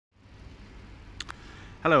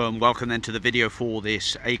Hello and welcome then to the video for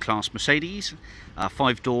this A-Class Mercedes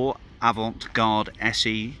 5-door Avantgarde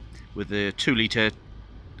SE with the 2-litre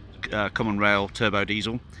common rail turbo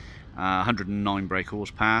diesel, 109 brake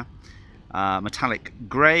horsepower, metallic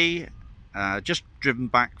grey, just driven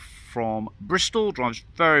back from Bristol. Drives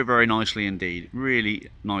very nicely indeed,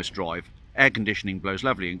 really nice drive. Air conditioning blows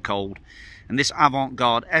lovely and cold, and this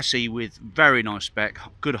Avantgarde SE with very nice spec,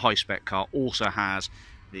 good high spec car, also has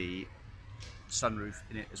the sunroof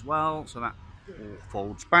in it as well, so that all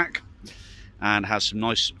folds back and has some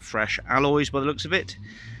nice fresh alloys by the looks of it.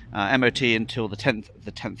 MOT until the 10th of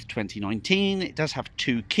the 10th 2019. It does have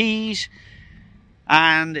 2 keys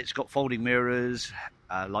and it's got folding mirrors,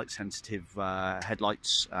 light sensitive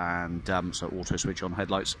headlights, and so auto switch on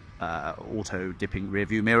headlights, auto dipping rear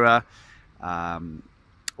view mirror,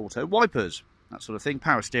 auto wipers, that sort of thing,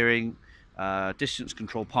 power steering, distance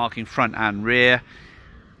control parking front and rear.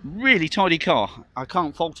 Really tidy car, I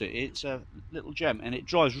can't fault it. It's a little gem and it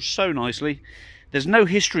drives so nicely. There's no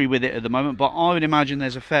history with it at the moment, but I would imagine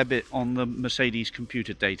there's a fair bit on the Mercedes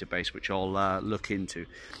computer database, which I'll look into.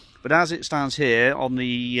 But as it stands here on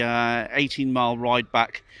the 18-mile ride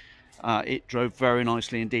back, it drove very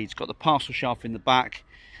nicely indeed. It's got the parcel shelf in the back.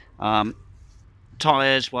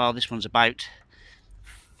 Tyres, well, this one's about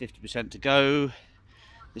 50% to go.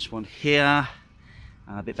 This one here,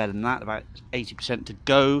 a bit better than that, about 80% to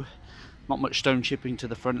go. Not much stone chipping to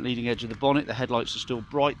the front leading edge of the bonnet. The headlights are still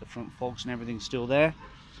bright, the front fogs and everything's still there.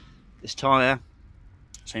 This tyre,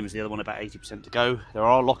 same as the other one, about 80% to go. There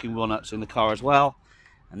are locking wheel nuts in the car as well,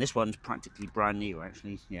 and this one's practically brand new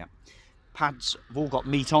actually. Yeah, pads have all got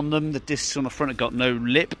meat on them. The discs on the front have got no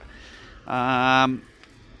lip.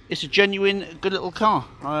 It's a genuine good little car.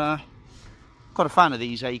 Quite a fan of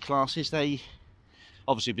these A-classes. They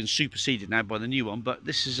obviously been superseded now by the new one, but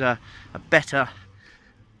this is a better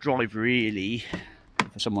drive really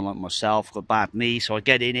for someone like myself. I've got a bad knee, so I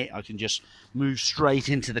get in it, I can just move straight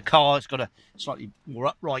into the car. It's got a slightly more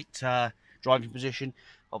upright driving position.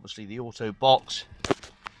 Obviously the auto box.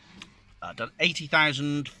 Done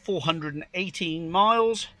 80,418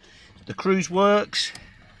 miles. The cruise works.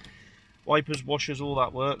 Wipers, washers, all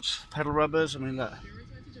that works. Pedal rubbers, I mean, look,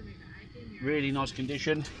 really nice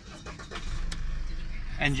condition.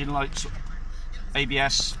 Engine lights,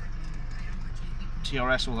 ABS,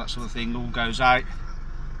 TRS, all that sort of thing all goes out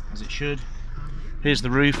as it should. Here's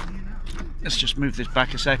the roof. Let's just move this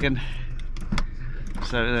back a second.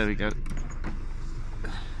 So there we go.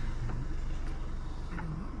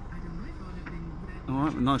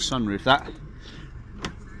 Alright, nice sunroof that.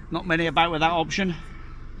 Not many about with that option.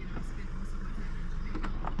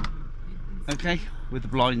 Okay, with the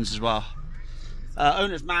blinds as well.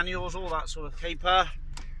 Owner's manuals, all that sort of caper.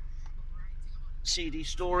 CD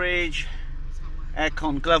storage,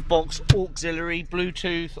 aircon glove box, auxiliary,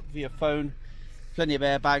 Bluetooth via phone, plenty of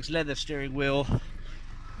airbags, leather steering wheel,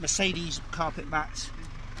 Mercedes carpet mats,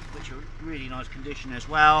 which are really nice condition as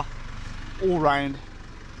well, all round,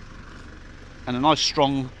 and a nice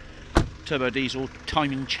strong turbo diesel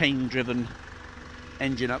timing chain driven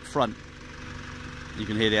engine up front. You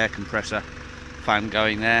can hear the air compressor fan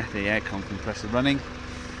going there, the aircon compressor running.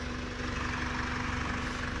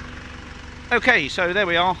 Okay, so there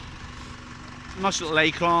we are. Nice little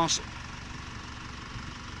A-Class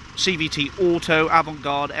CVT Auto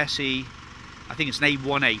Avantgarde SE. I think it's an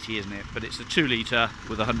A180, isn't it? But it's the 2-litre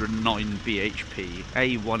with 109 bhp.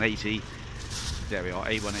 A180. There we are,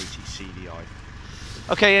 A180 CDI.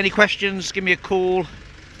 Okay, any questions? Give me a call.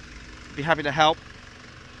 Be happy to help.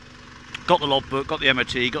 Got the logbook, got the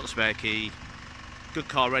MOT, got the spare key. Good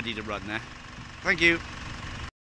car ready to run there. Thank you.